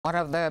One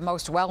of the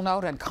most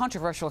well-known and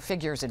controversial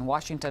figures in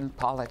Washington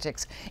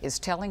politics is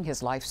telling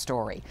his life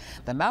story.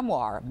 The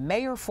memoir,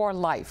 Mayor for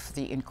Life,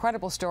 the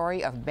incredible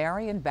story of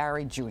Marion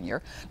Barry Jr.,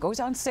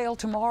 goes on sale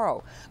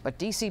tomorrow. But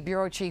D.C.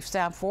 Bureau Chief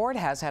Sam Ford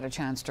has had a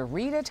chance to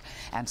read it,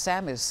 and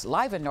Sam is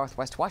live in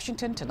Northwest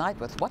Washington tonight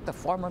with what the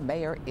former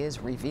mayor is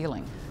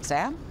revealing.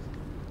 Sam?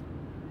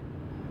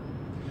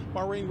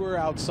 Maureen, we're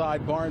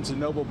outside Barnes &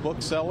 Noble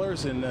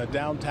booksellers in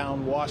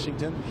downtown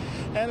Washington.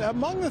 And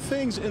among the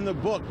things in the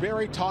book,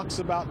 Barry talks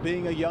about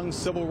being a young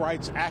civil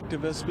rights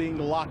activist, being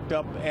locked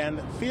up and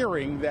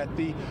fearing that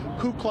the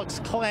Ku Klux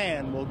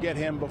Klan will get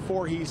him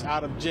before he's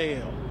out of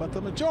jail. But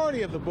the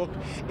majority of the book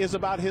is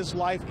about his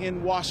life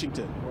in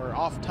Washington, where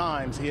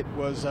oftentimes it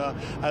was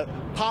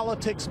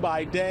politics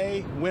by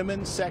day,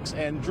 women, sex,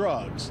 and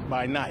drugs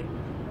by night.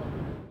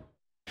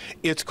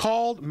 It's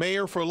called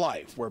Mayor for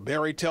Life, where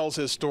Barry tells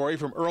his story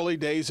from early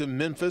days in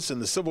Memphis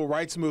and the civil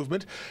rights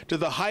movement to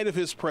the height of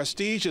his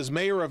prestige as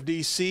mayor of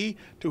D.C.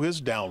 to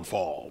his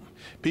downfall.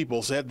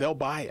 People said they'll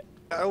buy it.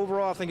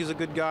 Overall, I think he's a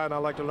good guy, and I'd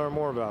like to learn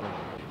more about him.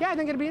 Yeah, I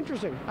think it'd be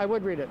interesting. I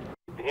would read it.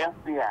 The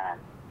FBI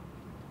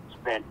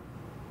spent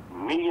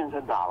millions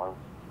of dollars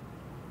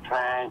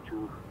trying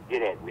to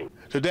get at me.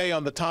 Today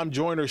on the Tom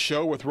Joyner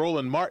Show with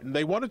Roland Martin,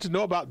 they wanted to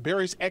know about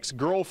Barry's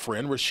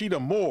ex-girlfriend,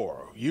 Rashida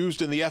Moore,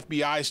 used in the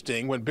FBI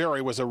sting when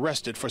Barry was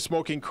arrested for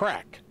smoking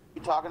crack.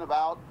 You're talking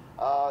about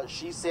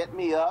she set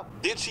me up.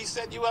 Did she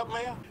set you up,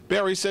 Mayor?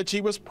 Barry said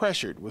she was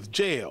pressured with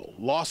jail,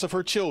 loss of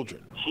her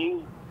children.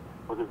 She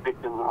was a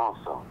victim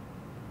also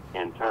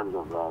in terms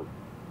of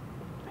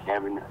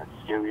having a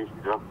serious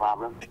drug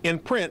problem. In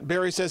print,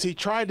 Barry says he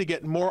tried to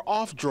get more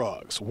off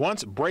drugs,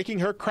 once breaking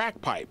her crack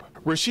pipe.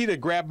 Rashida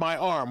grabbed my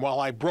arm while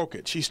I broke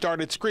it. She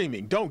started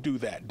screaming, "Don't do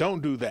that,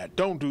 don't do that,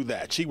 don't do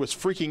that." She was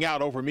freaking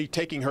out over me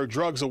taking her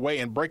drugs away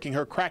and breaking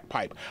her crack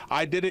pipe.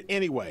 I did it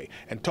anyway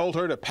and told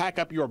her to pack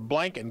up your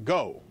blank and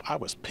go. I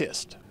was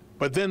pissed.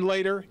 But then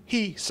later,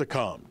 he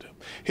succumbed.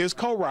 His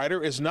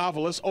co-writer is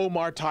novelist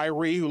Omar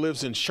Tyree, who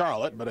lives in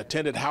Charlotte but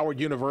attended Howard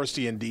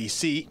University in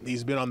D.C.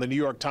 He's been on the New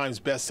York Times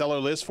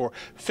bestseller list for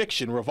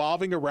fiction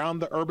revolving around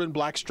the urban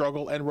black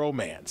struggle and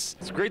romance.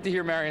 It's great to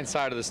hear Marion's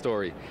side of the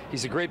story.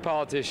 He's a great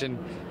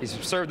politician. He's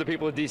served the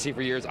people of D.C.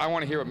 for years. I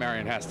want to hear what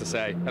Marion has to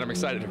say, and I'm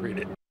excited to read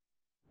it.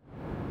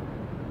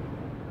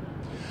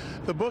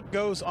 The book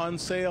goes on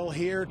sale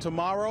here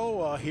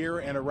tomorrow, here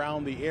and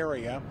around the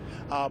area.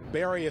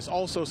 Barry is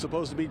also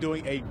supposed to be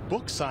doing a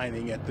book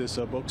signing at this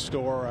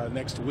bookstore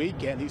next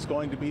week, and he's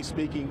going to be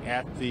speaking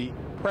at the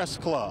Press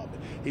Club.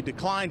 He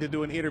declined to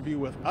do an interview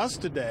with us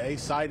today,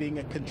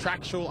 citing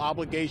contractual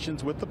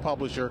obligations with the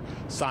publisher,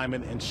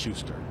 Simon &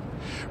 Schuster.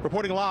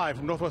 Reporting live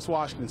from Northwest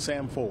Washington,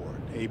 Sam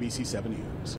Ford, ABC 7 News.